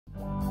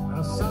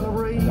A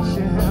celebration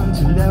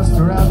to last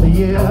throughout the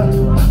year.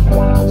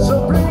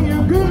 So bring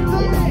your good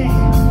thing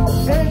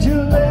and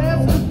your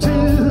laughter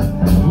too.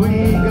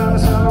 We gonna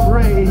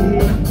celebrate,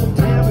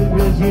 have it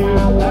with you.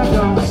 I'm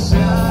gonna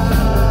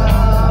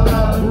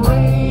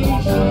celebration.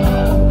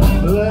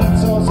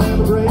 Let's all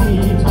celebrate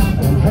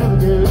and have a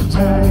good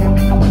time.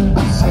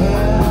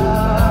 Celebration.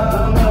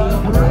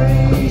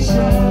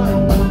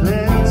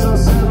 Let's all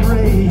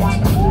celebrate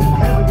and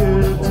have a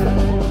good time.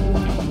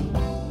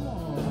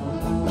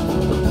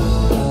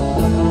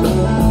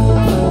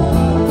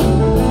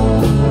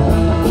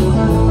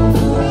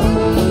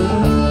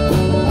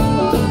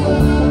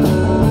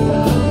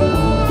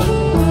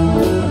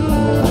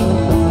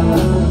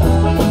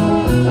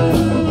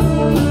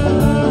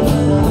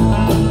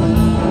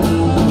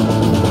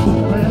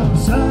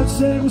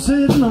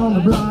 Sitting on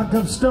the block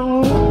of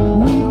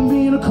stone, we've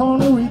been in a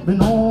corner, we've been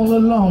all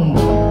alone.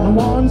 The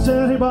one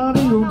said, hey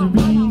buddy, would there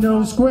be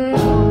no square?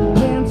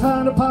 Can't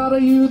find a pot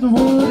of you, the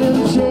wood and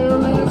the chair.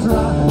 Let's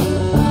rock,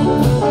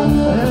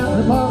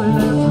 everybody,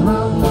 let's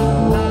rock.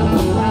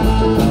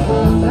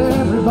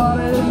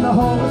 Everybody in the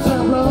whole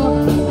cell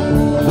block,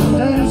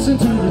 dancing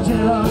to the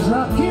Jailhouse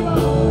rock. Keep on.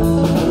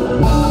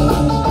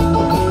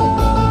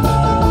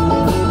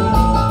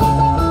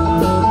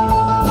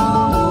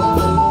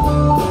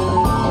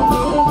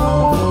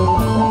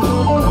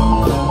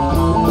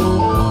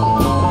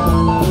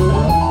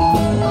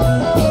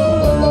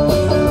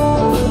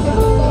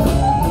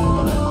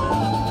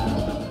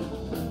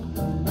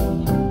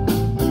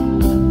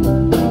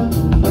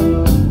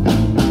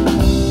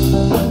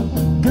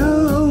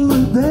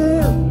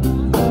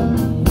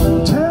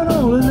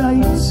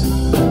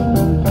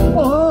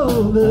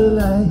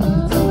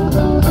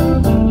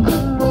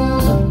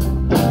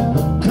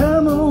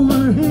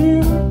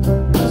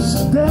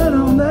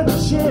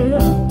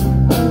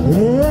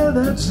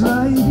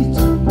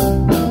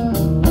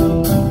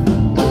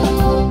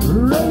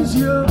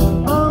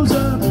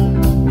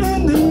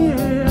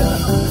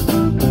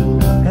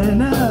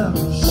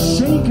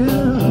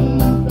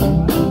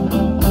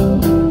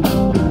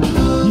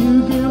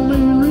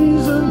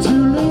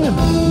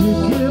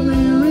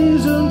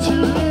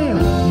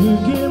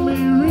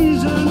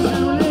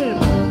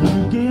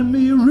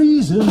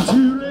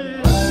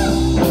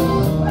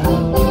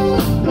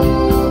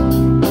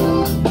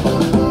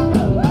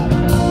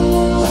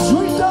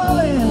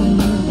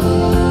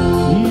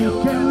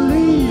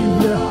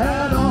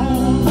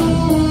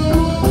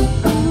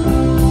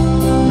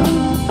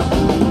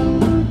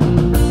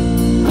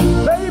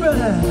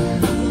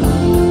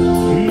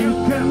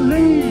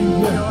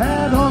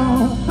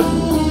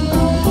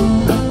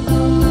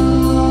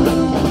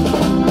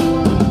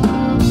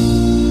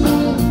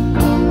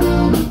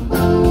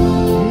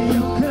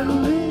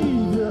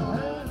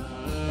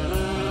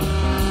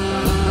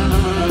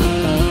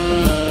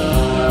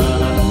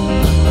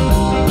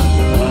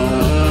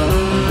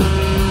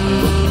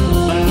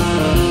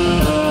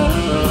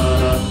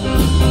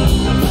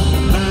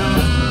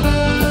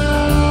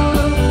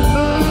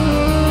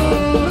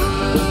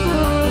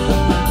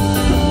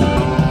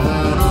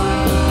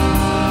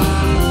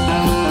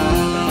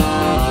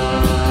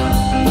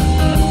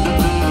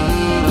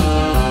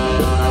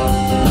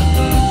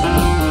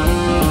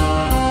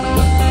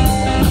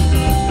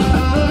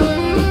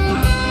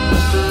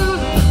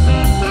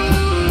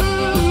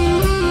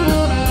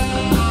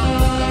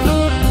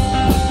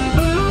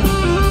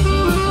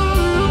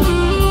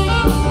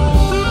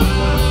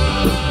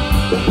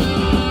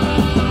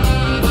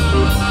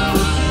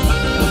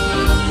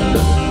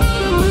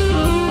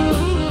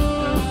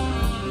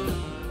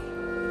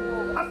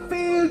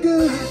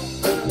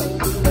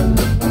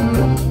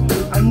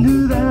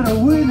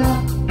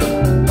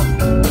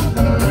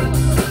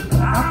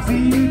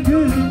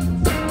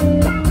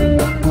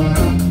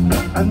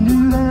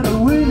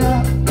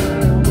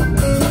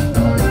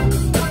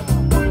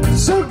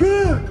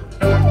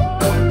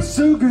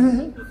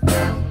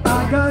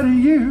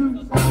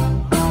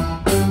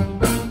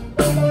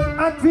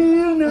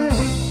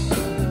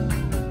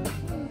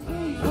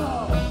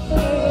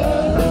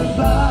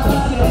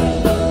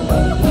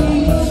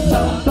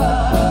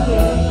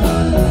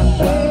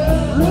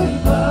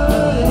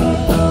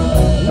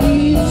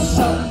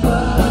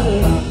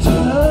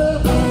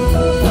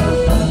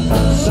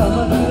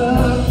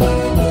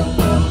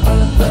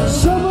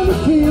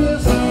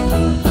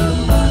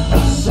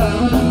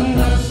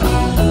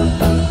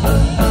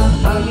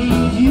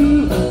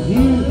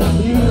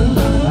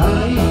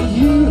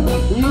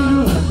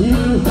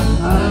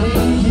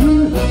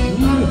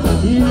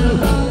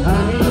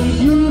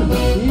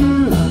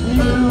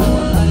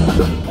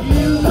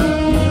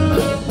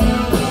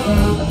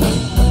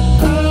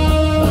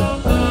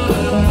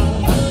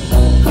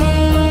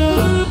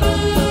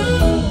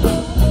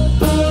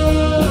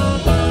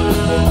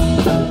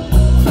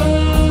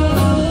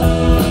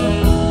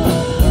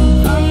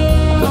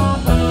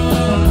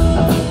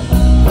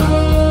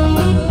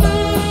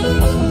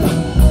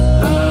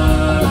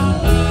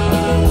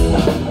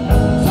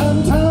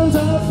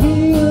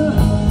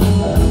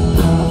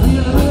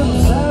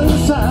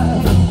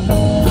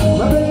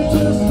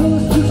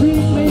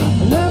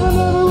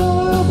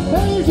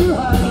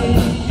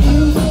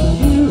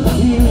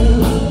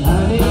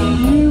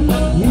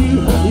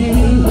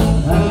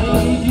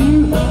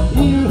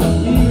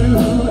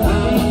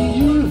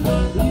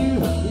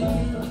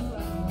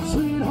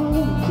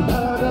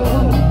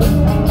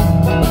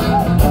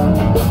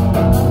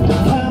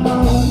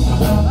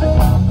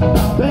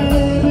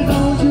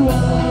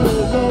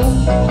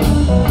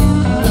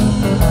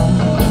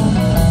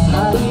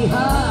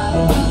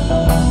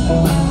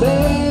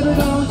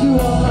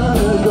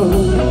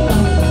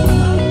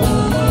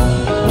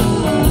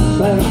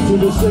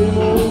 the same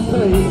old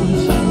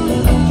place.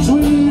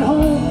 Sweet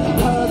home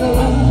Chicago.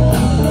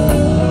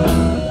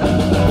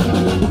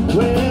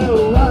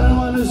 Well,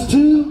 Ron was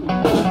 2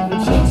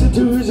 and takes it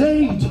to his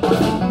 8.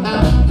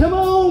 Come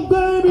on,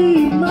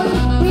 baby,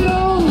 make it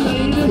on,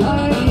 lady,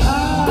 high,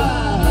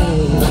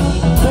 high.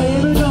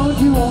 Baby, don't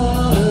you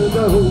wanna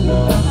go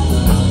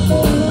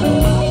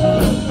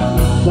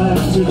back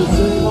to the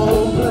same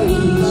old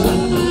place?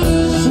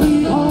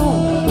 Sweet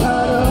home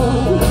Chicago.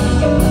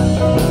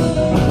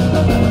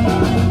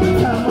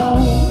 Come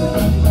on,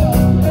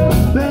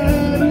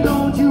 baby,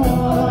 don't you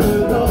wanna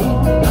go?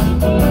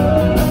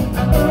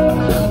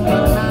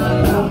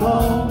 Come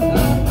on,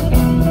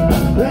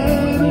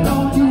 baby,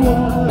 don't you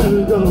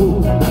wanna go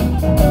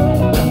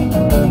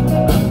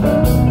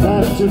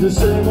back to the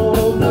same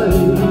old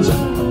place?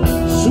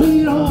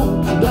 Sweet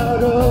home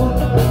Chicago.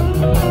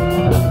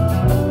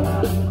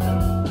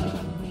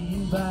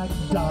 Greenback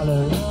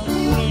dollar.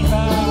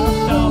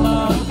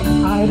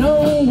 I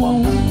don't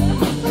want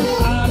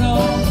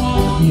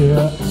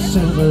your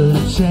silver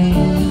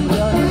chain.